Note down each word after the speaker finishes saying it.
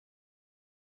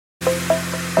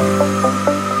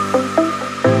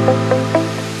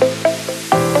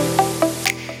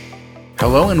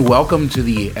Hello and welcome to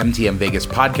the MTM Vegas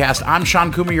podcast. I'm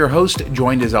Sean Coomer, your host,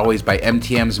 joined as always by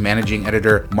MTM's managing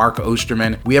editor, Mark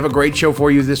Osterman. We have a great show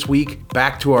for you this week,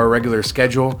 back to our regular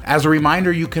schedule. As a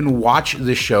reminder, you can watch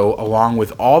the show along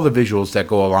with all the visuals that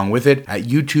go along with it at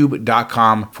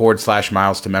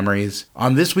youtube.com/miles to memories.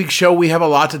 On this week's show, we have a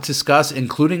lot to discuss,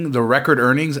 including the record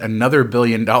earnings, another $1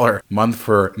 billion month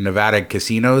for Nevada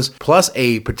casinos, plus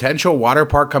a potential water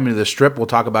park coming to the Strip. We'll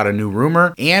talk about a new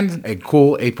rumor and a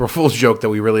cool April Fool's joke that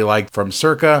we really liked from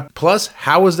Circa. Plus,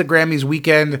 how was the Grammys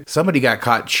weekend? Somebody got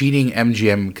caught cheating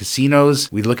MGM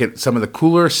casinos. We look at some of the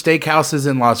cooler steakhouses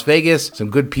in Las Vegas,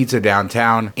 some good pizza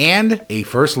downtown, and a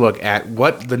first look at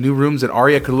what the new rooms at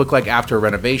Aria could look like after a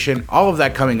renovation. All of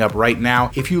that coming up right now.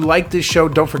 If you like this show,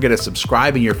 don't forget to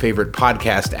subscribe in your favorite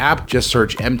podcast app. Just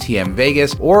search MTM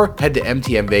Vegas or head to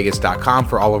mtmvegas.com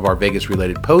for all of our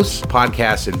Vegas-related posts,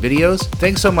 podcasts, and videos.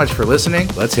 Thanks so much for listening.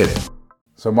 Let's hit it.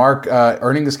 So Mark,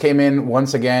 earnings came in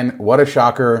once again. What a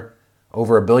shocker.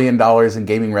 Over $1 billion in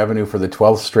gaming revenue for the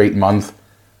 12th straight month.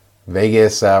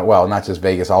 Vegas, well, not just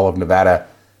Vegas, all of Nevada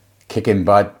kicking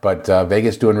butt, but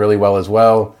Vegas doing really well as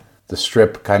well. The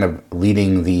Strip kind of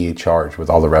leading the charge with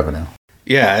all the revenue.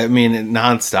 Yeah, I mean,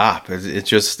 nonstop. It's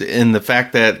just in the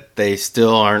fact that they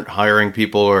still aren't hiring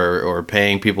people or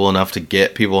paying people enough to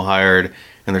get people hired,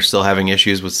 and they're still having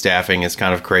issues with staffing is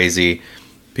kind of crazy.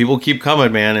 People keep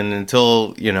coming, man, and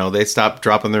until they stop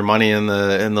dropping their money in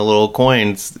the little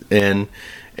coins and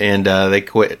they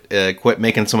quit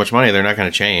making so much money, they're not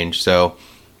going to change. So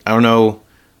I don't know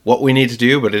what we need to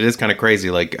do, but it is kind of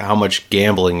crazy, like how much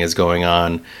gambling is going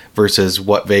on versus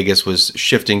what Vegas was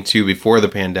shifting to before the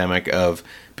pandemic of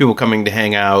people coming to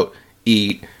hang out,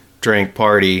 eat, drink,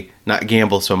 party, not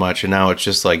gamble so much, and now it's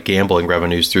just like gambling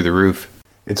revenues through the roof.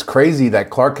 It's crazy that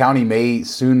Clark County may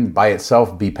soon by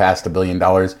itself be past $1 billion.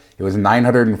 It was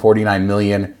 $949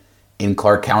 million in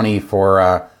Clark County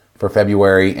for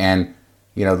February, and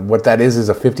what that is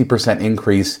a 50%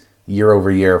 increase year over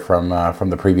year from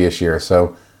the previous year.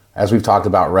 So as we've talked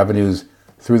about, revenues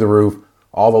through the roof,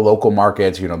 all the local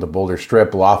markets, the Boulder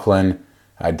Strip, Laughlin,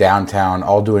 downtown,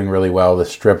 all doing really well. The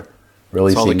Strip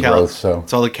really seeing growth. So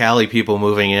it's all the Cali people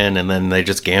moving in, and then they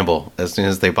just gamble as soon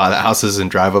as they buy the houses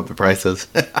and drive up the prices.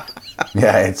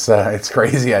 Yeah, it's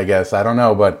crazy, I guess. I don't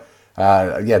know, but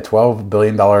 $12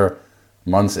 billion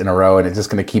months in a row, and it's just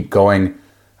going to keep going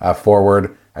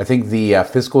forward. I think the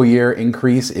fiscal year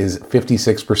increase is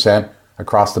 56%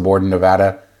 across the board in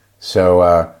Nevada.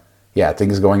 So,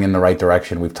 things going in the right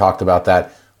direction. We've talked about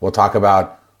that. We'll talk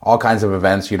about all kinds of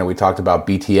events. We talked about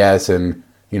BTS and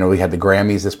we had the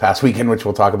Grammys this past weekend, which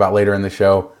we'll talk about later in the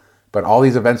show. But all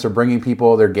these events are bringing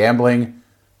people, they're gambling,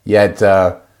 yet,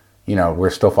 we're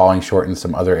still falling short in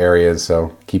some other areas.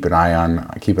 So keep an eye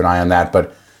on that.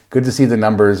 But good to see the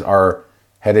numbers are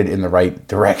headed in the right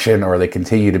direction, or they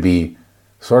continue to be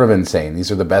sort of insane. These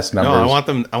are the best numbers. No, I want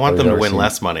them to win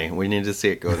less money. We need to see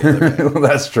it go the other way. Well,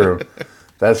 that's true.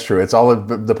 That's true. It's all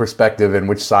the perspective and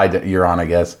which side you're on, I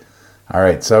guess. All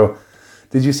right. So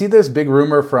did you see this big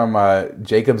rumor from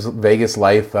Jacob's Vegas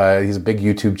Life? He's a big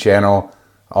YouTube channel,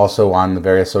 also on the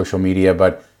various social media,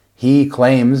 but he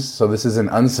claims, so this is an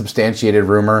unsubstantiated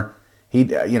rumor.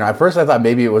 He, at first I thought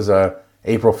maybe it was a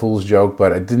April Fool's joke,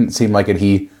 but it didn't seem like it.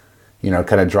 He,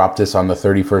 kind of dropped this on the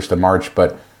 31st of March,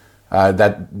 but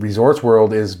that Resorts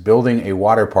World is building a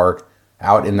water park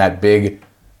out in that big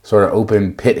sort of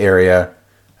open pit area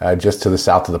just to the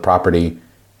south of the property.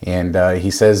 And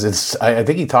he says I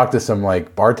think he talked to some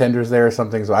like bartenders there or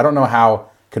something. So I don't know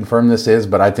how confirmed this is,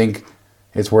 but I think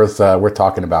it's worth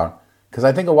talking about. Because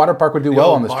I think a water park would do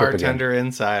well on the Strip again. Bartender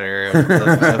insider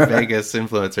of Vegas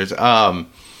influencers.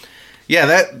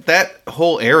 That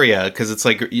whole area, because it's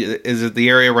like, is it the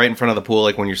area right in front of the pool?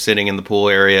 Like when you're sitting in the pool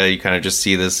area, you kind of just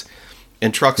see this,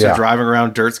 and trucks are driving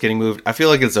around, dirt's getting moved. I feel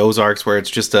like it's Ozarks, where it's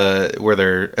just where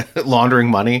they're laundering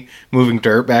money, moving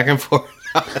dirt back and forth.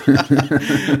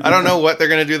 I don't know what they're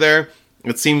going to do there.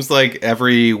 It seems like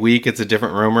every week it's a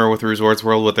different rumor with Resorts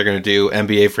World, what they're going to do.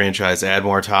 NBA franchise, add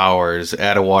more towers,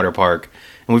 add a water park.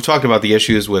 And we've talked about the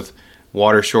issues with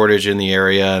water shortage in the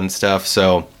area and stuff.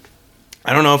 So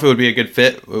I don't know if it would be a good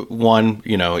fit. One,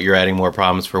 you're adding more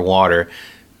problems for water.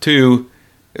 Two,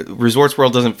 Resorts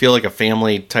World doesn't feel like a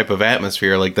family type of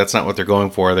atmosphere. Like that's not what they're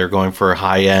going for. They're going for a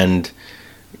high-end,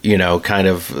 kind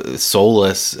of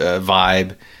soulless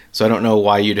vibe. So I don't know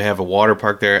why you'd have a water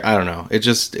park there. I don't know.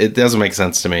 It doesn't make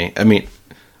sense to me. I mean,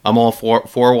 I'm all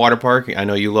for a water park. I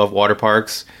know you love water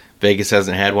parks. Vegas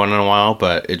hasn't had one in a while,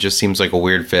 but it just seems like a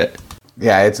weird fit.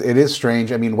 Yeah, it is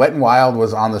strange. I mean, Wet n Wild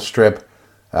was on the Strip,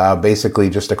 basically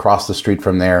just across the street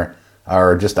from there,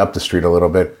 or just up the street a little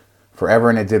bit,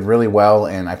 forever, and it did really well,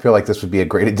 and I feel like this would be a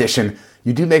great addition.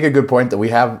 You do make a good point that we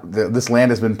have, this land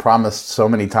has been promised so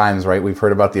many times, right? We've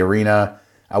heard about the arena.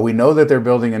 We know that they're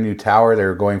building a new tower.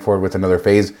 They're going forward with another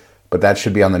phase, but that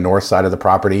should be on the north side of the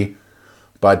property.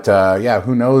 But yeah,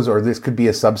 who knows? Or this could be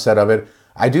a subset of it.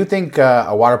 I do think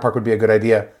a water park would be a good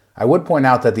idea. I would point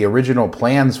out that the original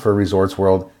plans for Resorts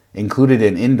World included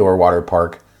an indoor water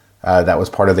park that was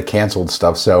part of the canceled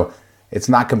stuff. So it's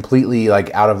not completely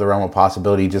like out of the realm of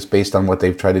possibility just based on what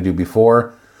they've tried to do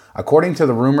before. According to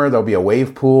the rumor, there'll be a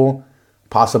wave pool,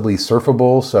 possibly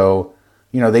surfable. So,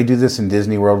 you know, they do this in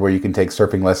Disney World where you can take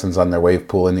surfing lessons on their wave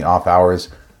pool in the off hours.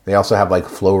 They also have like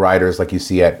flow riders like you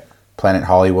see at Planet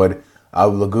Hollywood. A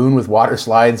lagoon with water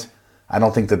slides. I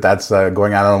don't think that that's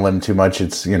going out on a limb too much.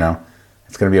 It's, you know,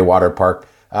 it's going to be a water park.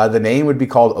 The name would be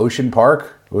called Ocean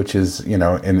Park, which is, you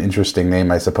know, an interesting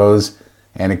name, I suppose.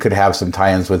 And it could have some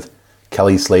tie-ins with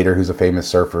Kelly Slater, who's a famous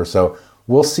surfer. So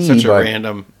we'll see. Such a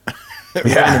random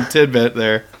tidbit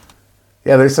there.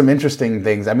 Yeah, there's some interesting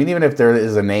things. I mean, even if there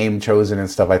is a name chosen and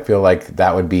stuff, I feel like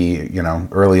that would be, you know,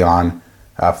 early on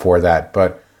for that.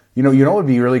 But, you know what would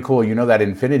be really cool? You know that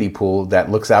infinity pool that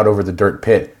looks out over the dirt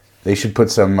pit? They should put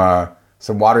some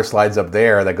water slides up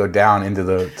there that go down into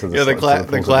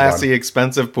the classy,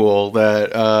 expensive pool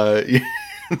that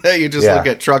that you just look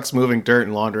at trucks moving dirt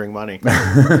and laundering money.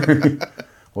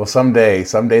 Well, someday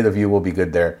the view will be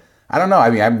good there. I don't know. I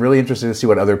mean, I'm really interested to see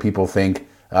what other people think.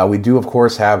 We do, of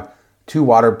course, have two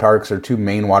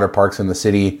main water parks in the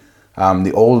city.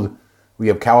 We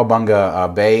have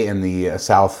Cowabunga Bay in the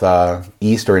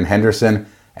southeast or in Henderson,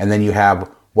 and then you have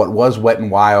what was Wet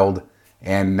and Wild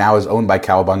and now is owned by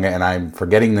Cowabunga, and I'm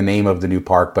forgetting the name of the new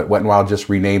park, but Wet and Wild just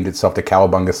renamed itself to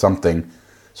Cowabunga something.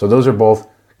 So those are both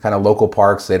kind of local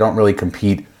parks. They don't really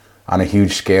compete on a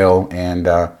huge scale, and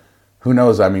who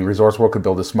knows? I mean, Resorts World could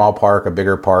build a small park, a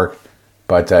bigger park,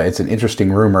 but it's an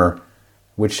interesting rumor,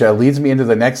 which leads me into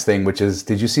the next thing, which is,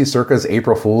 did you see Circa's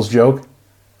April Fool's joke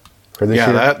for this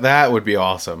year? Yeah, that would be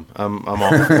awesome. I'm all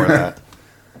for that.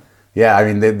 Yeah,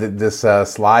 I mean, this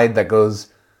slide that goes,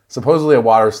 supposedly a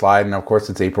water slide, and of course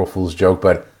it's April Fool's joke,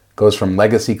 but goes from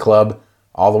Legacy Club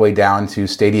all the way down to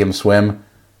Stadium Swim.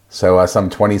 So some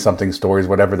 20-something stories,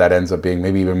 whatever that ends up being,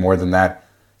 maybe even more than that.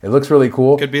 It looks really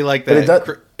cool. Could be like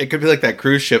that. It could be like that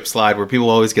cruise ship slide where people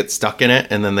always get stuck in it,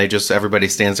 and then everybody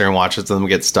stands there and watches them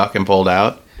get stuck and pulled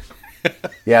out.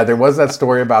 Yeah, there was that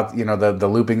story about, you know, the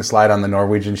looping slide on the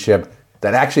Norwegian ship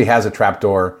that actually has a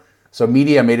trapdoor. So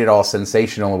media made it all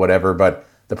sensational or whatever, but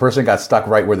the person got stuck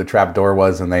right where the trapdoor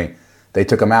was, and they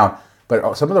took him out.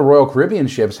 But some of the Royal Caribbean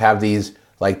ships have these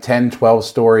like 10,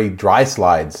 12-story dry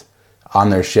slides on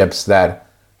their ships that,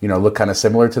 you know, look kind of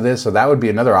similar to this. So that would be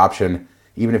another option.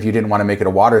 Even if you didn't want to make it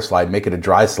a water slide, make it a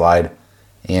dry slide.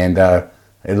 And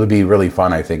it would be really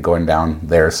fun, I think, going down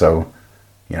there. So,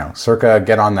 you know, Circa,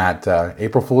 get on that.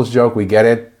 April Fool's joke, we get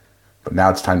it. But now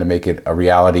it's time to make it a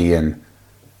reality, and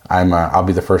I'll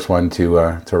be the first one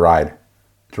to ride.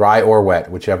 Dry or wet,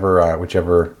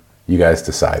 whichever you guys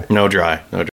decide. No dry.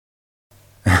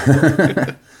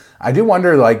 I do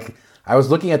wonder, like, I was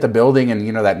looking at the building and,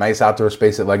 you know, that nice outdoor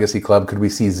space at Legacy Club. Could we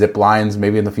see zip lines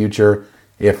maybe in the future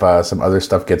if some other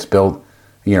stuff gets built,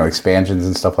 you know, expansions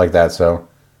and stuff like that? So,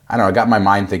 I don't know, I got my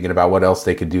mind thinking about what else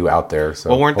they could do out there.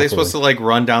 So, well, weren't they supposed to, like,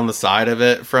 run down the side of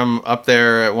it from up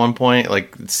there at one point?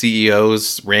 Like,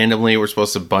 CEOs randomly were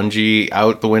supposed to bungee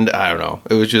out the window. I don't know.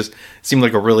 It seemed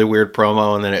like a really weird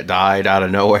promo, and then it died out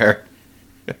of nowhere.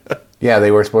 Yeah,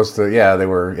 they were supposed to,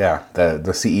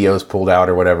 the CEOs pulled out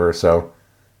or whatever. So,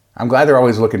 I'm glad they're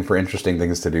always looking for interesting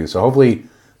things to do. So, hopefully,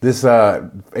 this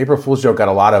April Fool's joke got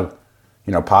a lot of,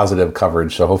 you know, positive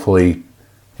coverage. So, hopefully,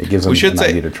 it gives them an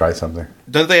idea to try something.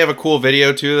 Don't they have a cool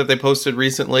video, too, that they posted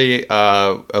recently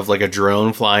of, like, a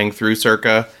drone flying through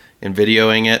Circa and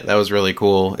videoing it? That was really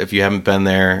cool. If you haven't been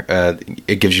there,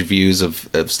 it gives you views of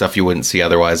stuff you wouldn't see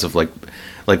otherwise, of, like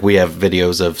we have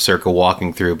videos of Circa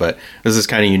walking through. But this is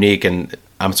kind of unique, and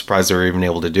I'm surprised they were even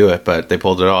able to do it, but they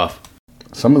pulled it off.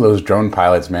 Some of those drone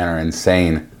pilots, man, are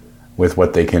insane with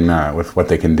what they can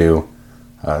do.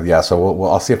 So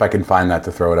I'll see if I can find that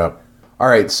to throw it up. All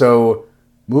right, so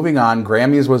moving on,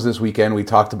 Grammys was this weekend. We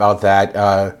talked about that.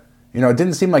 You know, it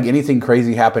didn't seem like anything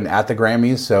crazy happened at the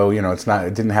Grammys, so, you know, it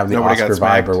didn't have the Nobody Oscar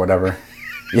vibe or whatever.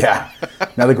 Yeah.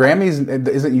 Now, the Grammys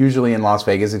isn't usually in Las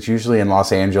Vegas. It's usually in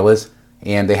Los Angeles,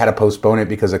 and they had to postpone it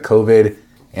because of COVID,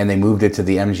 and they moved it to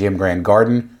the MGM Grand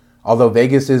Garden. Although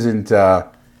Vegas isn't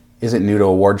new to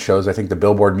award shows. I think the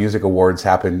Billboard Music Awards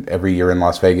happen every year in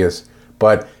Las Vegas.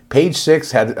 But Page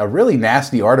Six had a really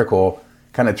nasty article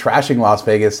kind of trashing Las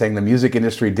Vegas, saying the music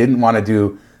industry didn't want to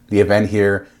do the event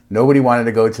here. Nobody wanted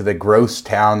to go to the gross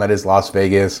town that is Las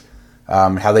Vegas.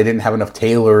 how they didn't have enough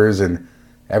tailors and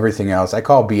everything else. I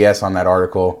call BS on that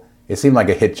article. It seemed like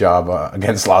a hit job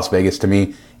against Las Vegas to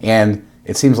me, and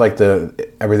it seems like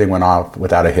everything went off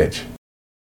without a hitch.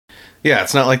 Yeah,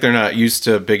 it's not like they're not used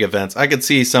to big events. I could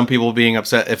see some people being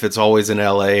upset if it's always in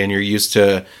LA and you're used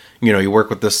to, you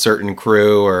work with this certain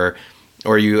crew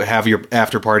or you have your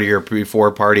after party or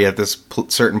before party at this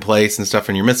certain place and stuff,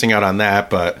 and you're missing out on that.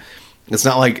 But it's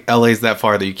not like LA's that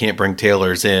far that you can't bring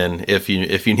tailors in if you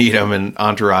need them, and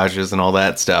entourages and all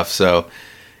that stuff. So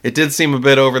it did seem a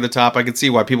bit over the top. I could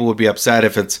see why people would be upset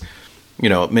if it's,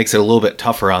 it makes it a little bit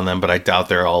tougher on them, but I doubt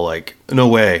they're all like, no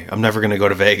way, I'm never going to go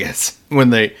to Vegas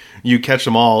when you catch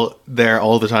them all there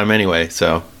all the time anyway.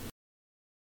 So,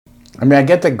 I mean, I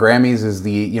get that Grammys is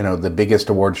the biggest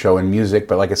award show in music,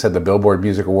 but like I said, the Billboard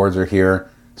Music Awards are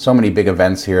here. So many big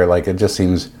events here. Like, it just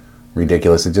seems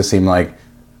ridiculous. It just seemed like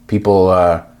people,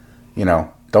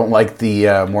 don't like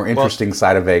the more interesting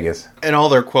side of Vegas. And all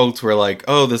their quotes were like,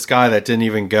 oh, this guy that didn't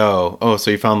even go. Oh,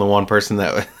 so you found the one person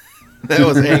that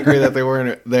was angry that they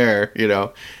weren't there,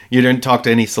 You didn't talk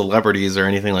to any celebrities or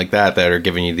anything like that are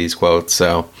giving you these quotes.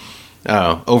 So,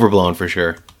 overblown for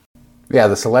sure. Yeah,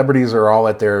 the celebrities are all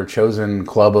at their chosen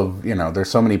club of, there's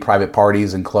so many private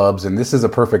parties and clubs, and this is a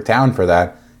perfect town for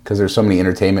that because there's so many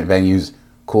entertainment venues,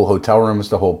 cool hotel rooms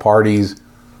to hold parties,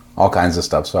 all kinds of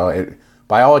stuff. So,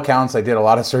 by all accounts, I did a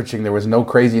lot of searching. There was no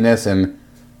craziness, and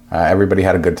everybody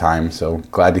had a good time. So,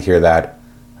 glad to hear that.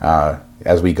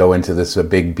 As we go into this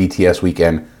big BTS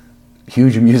weekend,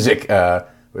 huge music, a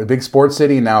big sports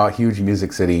city, now a huge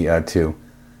music city too.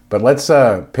 But let's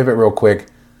pivot real quick.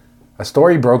 A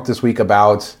story broke this week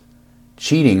about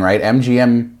cheating, right?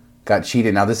 MGM got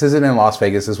cheated. Now, this isn't in Las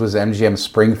Vegas. This was MGM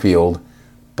Springfield.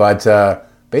 But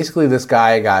basically, this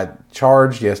guy got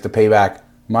charged. He has to pay back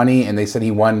money, and they said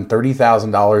he won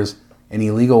 $30,000 in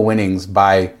illegal winnings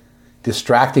by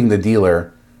distracting the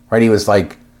dealer, right? He was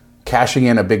like cashing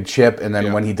in a big chip, and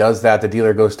then when he does that, the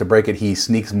dealer goes to break it. He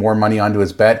sneaks more money onto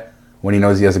his bet when he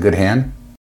knows he has a good hand.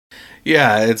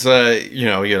 Yeah, it's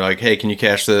you're like, hey, can you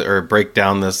cash or break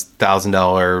down this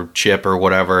 $1,000 chip or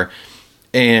whatever?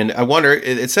 And I wonder,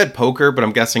 it said poker, but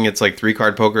I'm guessing it's like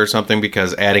 3-card poker or something,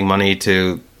 because adding money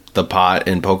to the pot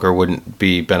in poker wouldn't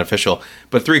be beneficial.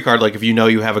 But 3-card, like if you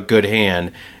have a good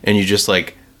hand and you just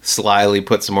like slyly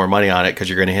put some more money on it because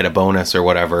you're going to hit a bonus or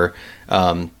whatever,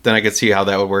 then I could see how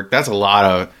that would work. That's a lot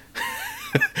of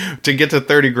to get to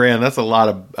 30 grand. That's a lot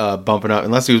of bumping up,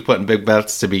 unless he was putting big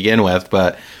bets to begin with.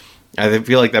 But I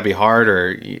feel like that'd be hard,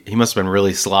 or he must have been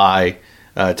really sly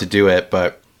to do it.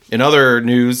 But in other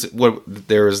news,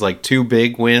 there was like 2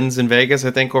 big wins in Vegas,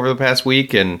 I think, over the past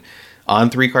week, and on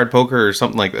 3-card poker or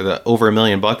something like that, over $1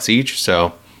 million each.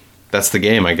 So that's the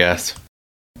game, I guess.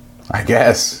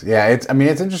 Yeah. It's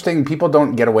interesting. People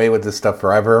don't get away with this stuff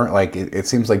forever. Like it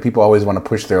seems like people always want to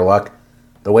push their luck.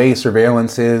 The way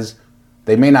surveillance is,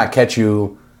 they may not catch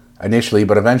you initially,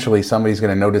 but eventually somebody's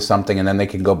going to notice something, and then they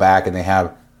can go back and they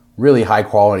have really high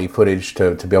quality footage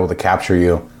to be able to capture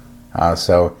you.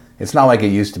 So it's not like it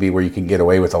used to be where you can get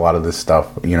away with a lot of this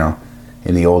stuff, in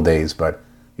the old days. But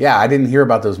yeah, I didn't hear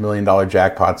about those $1 million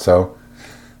jackpots, so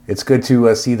it's good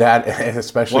to see that,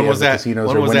 especially as the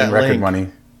casinos are winning record money.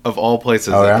 Of all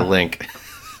places, at the Link.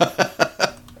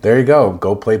 There you go.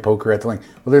 Go play poker at the Link.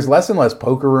 Well, there's less and less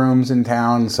poker rooms in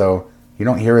town, so you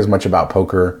don't hear as much about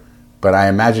poker, but I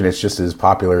imagine it's just as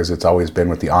popular as it's always been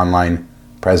with the online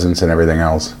presence and everything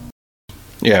else.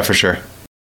 Yeah, for sure.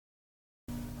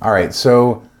 All right,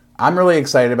 so I'm really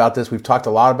excited about this. We've talked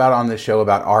a lot about it on this show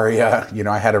about Aria.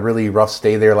 I had a really rough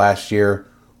stay there last year.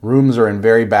 Rooms are in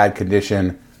very bad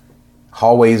condition.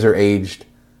 Hallways are aged.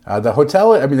 The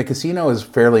hotel, the casino is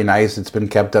fairly nice. It's been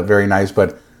kept up very nice,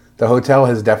 but the hotel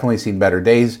has definitely seen better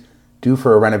days. Due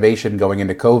for a renovation going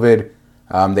into COVID.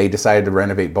 They decided to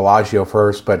renovate Bellagio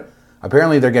first, but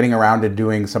apparently they're getting around to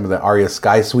doing some of the Aria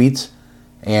Sky Suites.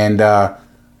 And,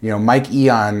 Mike E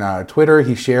on Twitter,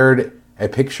 he shared a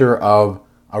picture of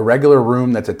a regular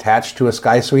room that's attached to a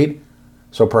Sky Suite.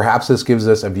 So perhaps this gives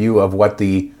us a view of what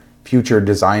the future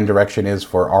design direction is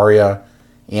for Aria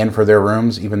and for their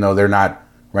rooms, even though they're not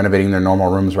renovating their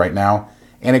normal rooms right now.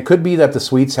 And it could be that the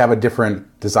suites have a different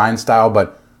design style,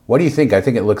 but what do you think? I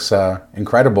think it looks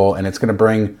incredible, and it's going to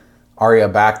bring Aria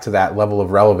back to that level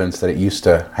of relevance that it used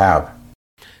to have.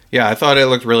 Yeah, I thought it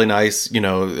looked really nice,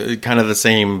 kind of the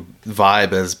same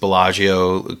vibe as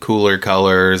Bellagio, cooler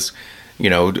colors,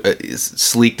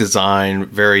 sleek design,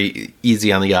 very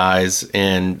easy on the eyes,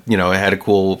 and, it had a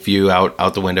cool view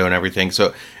out the window and everything.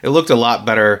 So it looked a lot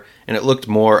better, and it looked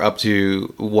more up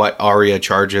to what Aria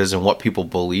charges and what people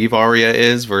believe Aria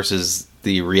is versus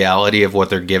the reality of what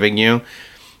they're giving you.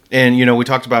 And, we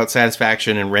talked about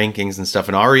satisfaction and rankings and stuff,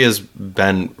 and Aria's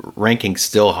been ranking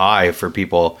still high for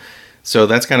people. So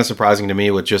that's kind of surprising to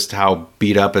me with just how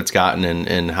beat up it's gotten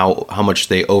and how much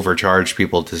they overcharge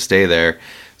people to stay there.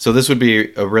 So this would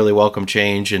be a really welcome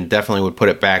change and definitely would put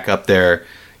it back up there,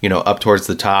 up towards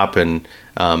the top and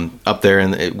up there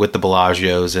with the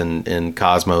Bellagios and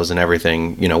Cosmos and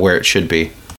everything, where it should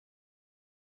be.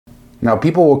 Now,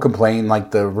 people will complain like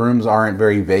the rooms aren't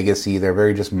very Vegas-y. They're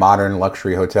very just modern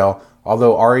luxury hotel.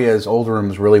 Although Aria's old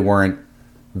rooms really weren't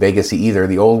Vegas-y either.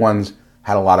 The old ones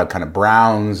had a lot of kind of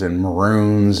browns and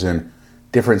maroons and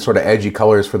different sort of edgy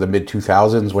colors for the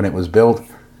mid-2000s when it was built.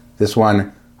 This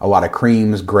one, a lot of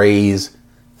creams, grays,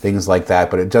 things like that.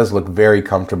 But it does look very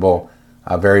comfortable,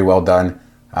 very well done.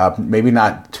 Maybe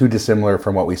not too dissimilar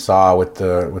from what we saw with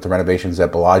the renovations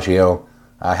at Bellagio.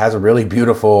 Has a really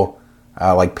beautiful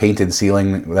like painted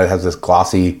ceiling that has this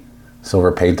glossy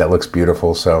silver paint that looks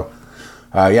beautiful. So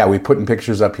we put in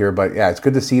pictures up here, but yeah, it's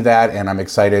good to see that, and I'm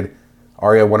excited.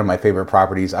 Aria, one of my favorite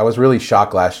properties. I was really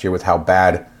shocked last year with how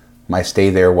bad my stay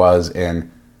there was, and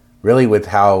really with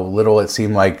how little it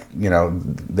seemed like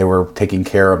they were taking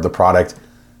care of the product.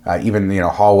 Even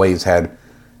hallways had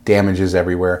damages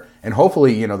everywhere, and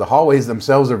hopefully the hallways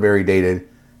themselves are very dated.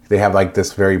 They have like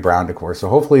this very brown decor, so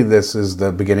hopefully this is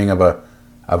the beginning of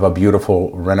a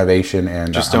beautiful renovation,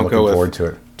 and just I'm looking forward to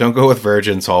it. Don't go with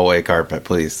Virgin's hallway carpet,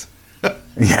 please.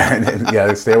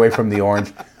 yeah, stay away from the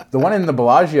orange. The one in the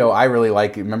Bellagio I really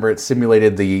like. Remember, it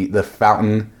simulated the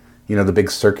fountain, the big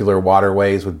circular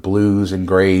waterways with blues and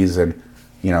grays, and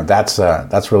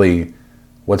that's really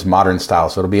what's modern style.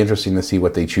 So it'll be interesting to see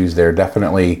what they choose there.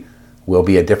 Definitely will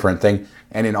be a different thing.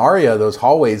 And in Aria, those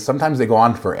hallways sometimes they go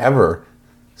on forever.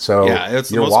 So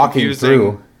you're walking confusing.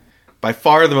 Through. By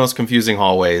far the most confusing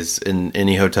hallways in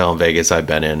any hotel in Vegas I've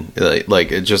been in.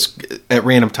 Like it just at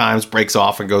random times breaks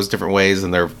off and goes different ways,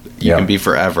 and you can be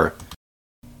forever.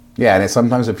 Yeah, and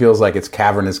sometimes it feels like it's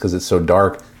cavernous because it's so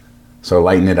dark. So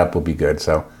lighten it up will be good.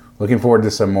 So looking forward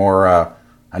to some more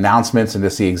announcements and to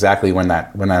see exactly when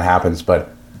that happens. But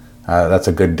that's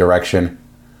a good direction.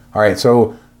 All right,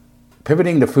 so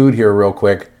pivoting to food here real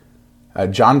quick.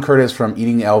 John Curtis from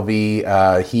Eating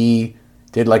LV, he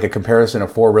did like a comparison of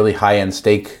 4 really high-end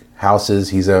steak houses.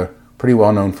 He's a pretty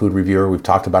well-known food reviewer. We've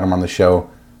talked about him on the show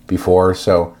before.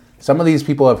 So some of these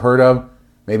people have heard of,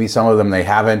 maybe some of them they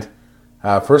haven't.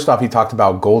 First off, he talked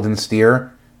about Golden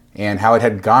Steer and how it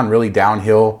had gone really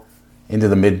downhill into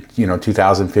the mid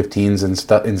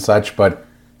 2015s and such, but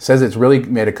says it's really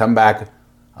made a comeback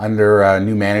under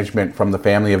new management from the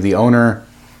family of the owner,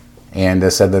 and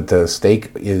said that the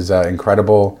steak is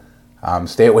incredible.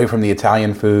 Stay away from the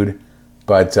Italian food.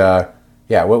 But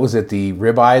what was it? The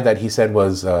ribeye that he said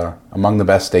was among the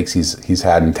best steaks he's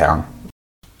had in town.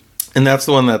 And that's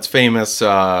the one that's famous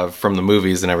from the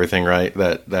movies and everything, right?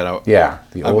 The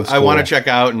old school. I want to check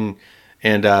out,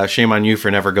 and shame on you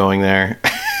for never going there.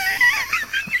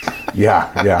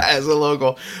 yeah. As a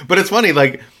local, but it's funny,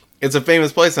 like it's a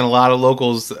famous place, and a lot of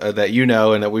locals that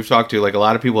and that we've talked to, like a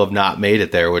lot of people have not made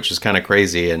it there, which is kind of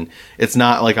crazy. And it's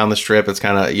not like on the Strip. It's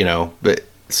kind of but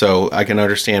so I can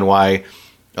understand why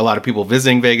a lot of people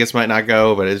visiting Vegas might not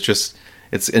go, but it's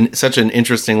such an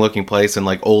interesting looking place, and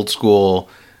like old school,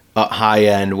 high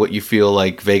end, what you feel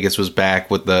like Vegas was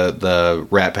back with the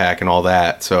Rat Pack and all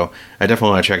that. So I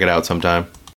definitely want to check it out sometime.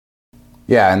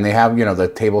 Yeah, and they have the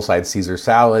tableside Caesar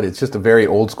salad. It's just a very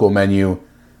old school menu,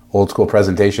 old school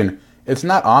presentation. It's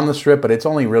not on the Strip, but it's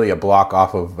only really a block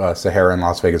off of Sahara and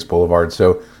Las Vegas Boulevard.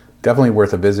 So definitely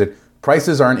worth a visit.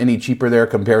 Prices aren't any cheaper there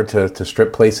compared to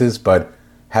Strip places, but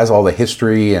has all the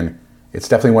history, and it's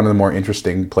definitely one of the more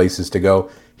interesting places to go.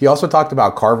 He also talked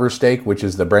about Carver Steak, which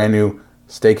is the brand new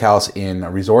steakhouse in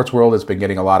Resorts World. It's been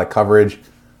getting a lot of coverage,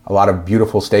 a lot of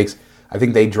beautiful steaks. I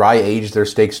think they dry age their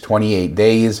steaks 28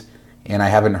 days, and I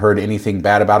haven't heard anything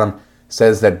bad about them.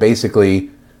 Says that basically,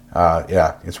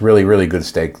 it's really, really good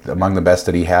steak, among the best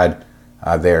that he had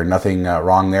there. Nothing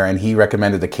wrong there. And he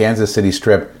recommended the Kansas City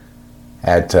Strip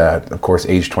at, of course,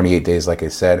 age 28 days, like I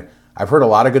said. I've heard a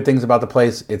lot of good things about the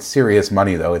place. It's serious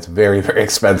money, though. It's very, very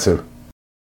expensive.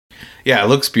 Yeah, it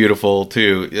looks beautiful,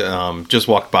 too. Just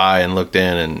walked by and looked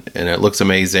in, and it looks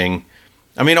amazing.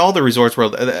 I mean, all the Resorts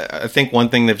World, I think one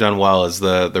thing they've done well is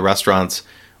the restaurants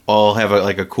all have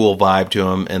a cool vibe to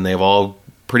them, and they've all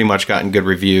pretty much gotten good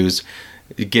reviews.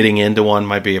 Getting into one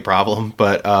might be a problem,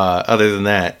 but other than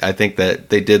that, I think that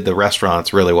they did the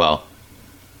restaurants really well,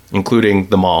 including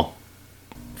the mall.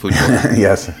 Food court.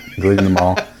 Yes, including the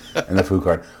mall. And the food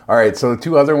court. All right, so the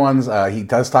 2 other ones, he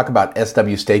does talk about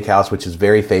SW Steakhouse, which is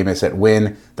very famous at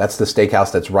Wynn. That's the steakhouse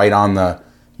that's right on the,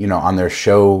 on their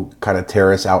show kind of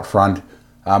terrace out front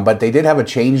But they did have a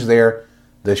change there.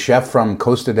 The chef from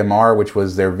Costa de Mar, which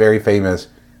was their very famous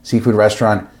seafood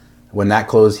restaurant, when that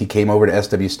closed, he came over to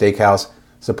SW Steakhouse.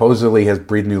 Supposedly has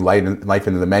breathed new life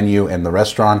into the menu and the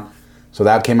restaurant. So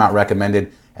that came out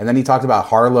recommended. And then he talked about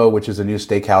Harlow, which is a new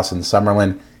steakhouse in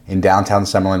Summerlin, in downtown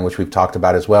Summerlin, which we've talked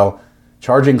about as well.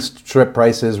 Charging strip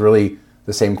prices, really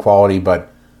the same quality,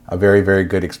 but a very, very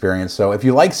good experience. So if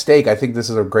you like steak, I think this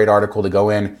is a great article to go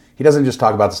in. He doesn't just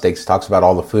talk about the steaks, he talks about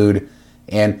all the food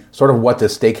and sort of what the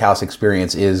steakhouse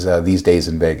experience is these days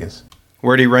in Vegas.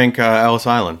 Where do you rank Ellis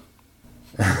Island?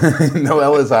 No,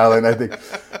 Ellis Island.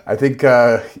 I think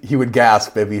he would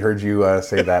gasp if he heard you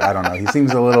say that. I don't know. He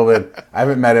seems a little bit. I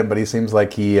haven't met him, but he seems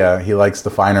like he likes the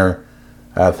finer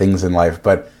things in life.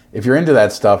 But if you're into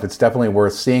that stuff, it's definitely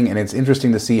worth seeing, and it's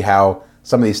interesting to see how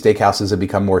some of these steakhouses have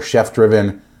become more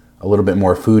chef-driven, a little bit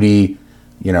more foodie,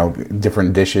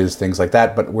 different dishes, things like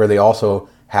that. But where they also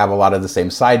have a lot of the same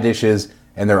side dishes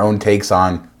and their own takes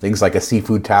on things like a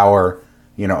seafood tower,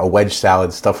 a wedge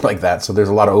salad, stuff like that. So there's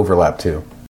a lot of overlap too.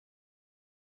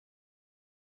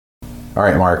 All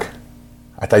right, Mark.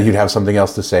 I thought you'd have something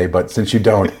else to say, but since you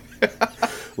don't,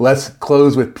 let's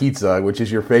close with pizza, which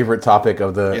is your favorite topic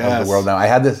of the world now. I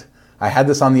had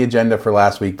this on the agenda for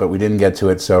last week, but we didn't get to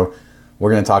it, so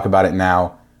we're going to talk about it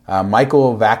now.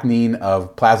 Michael Vaknin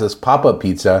of Plaza's Pop-Up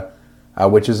Pizza,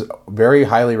 which is very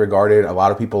highly regarded. A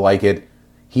lot of people like it.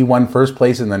 He won first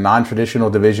place in the non-traditional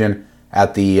division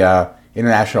at the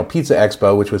International Pizza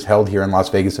Expo, which was held here in Las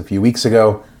Vegas a few weeks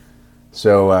ago.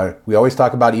 So we always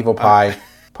talk about Evil Pie.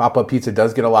 Pop-Up Pizza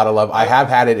does get a lot of love. I have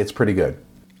had it. It's pretty good.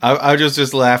 I was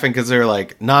just laughing because they're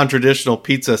like non-traditional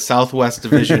pizza Southwest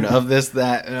division of this,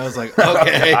 that. And I was like,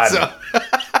 okay. So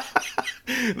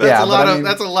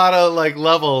that's a lot of like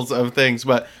levels of things.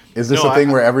 But is this a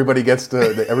thing where everybody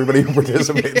who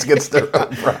participates gets their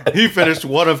own prize? He finished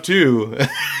one of two.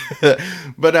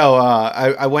 But no,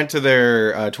 I went to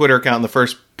their Twitter account, and the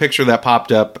first picture that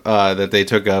popped up that they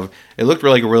took of, it looked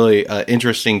like a really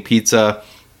interesting pizza.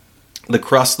 The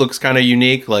crust looks kind of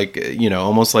unique, like,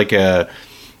 almost like a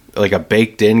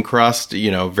baked in crust,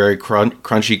 very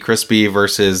crunchy, crispy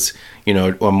versus,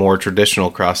 a more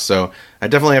traditional crust. So I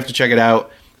definitely have to check it out.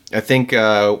 I think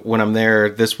when I'm there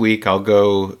this week,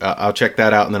 I'll check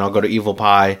that out, and then I'll go to Evil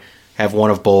Pie, have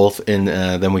one of both, and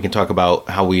then we can talk about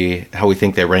how we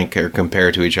think they rank or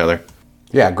compare to each other.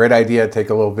 Yeah, great idea. Take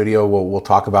a little video. We'll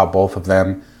talk about both of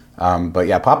them. But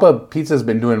yeah, Pop-Up Pizza's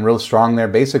been doing real strong there,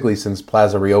 basically since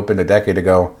Plaza reopened a decade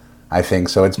ago, I think.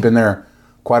 So it's been there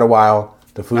quite a while.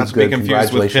 The food's good. Not to be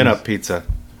confused with Pin-Up Pizza.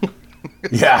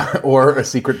 Yeah, or a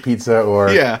secret pizza, or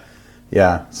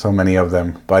yeah, so many of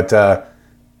them. But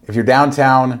if you're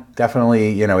downtown,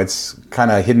 definitely, it's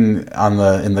kind of hidden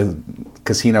in the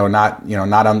casino, not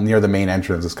near the main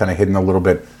entrance. It's kind of hidden a little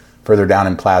bit further down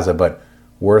in Plaza, but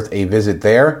worth a visit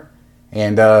there.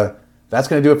 And that's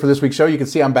going to do it for this week's show. You can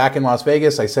see I'm back in Las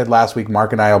Vegas. I said last week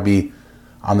Mark and I will be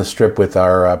on the Strip with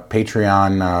our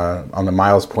Patreon on the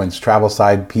Miles Points travel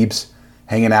side peeps,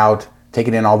 hanging out,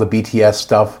 taking in all the BTS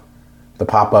stuff, the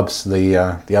pop-ups, the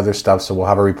other stuff. So we'll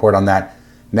have a report on that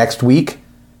next week.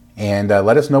 And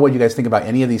let us know what you guys think about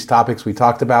any of these topics we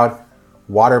talked about.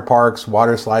 Water parks,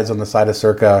 water slides on the side of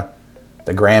Circa,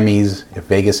 the Grammys, if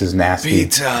Vegas is nasty,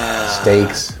 pizza,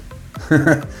 steaks.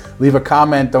 Leave a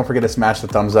comment. Don't forget to smash the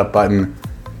thumbs up button.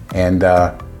 And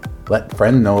let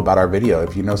friends know about our video.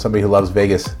 If you know somebody who loves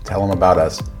Vegas, tell them about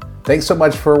us. Thanks so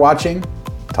much for watching.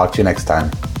 Talk to you next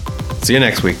time. See you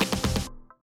next week.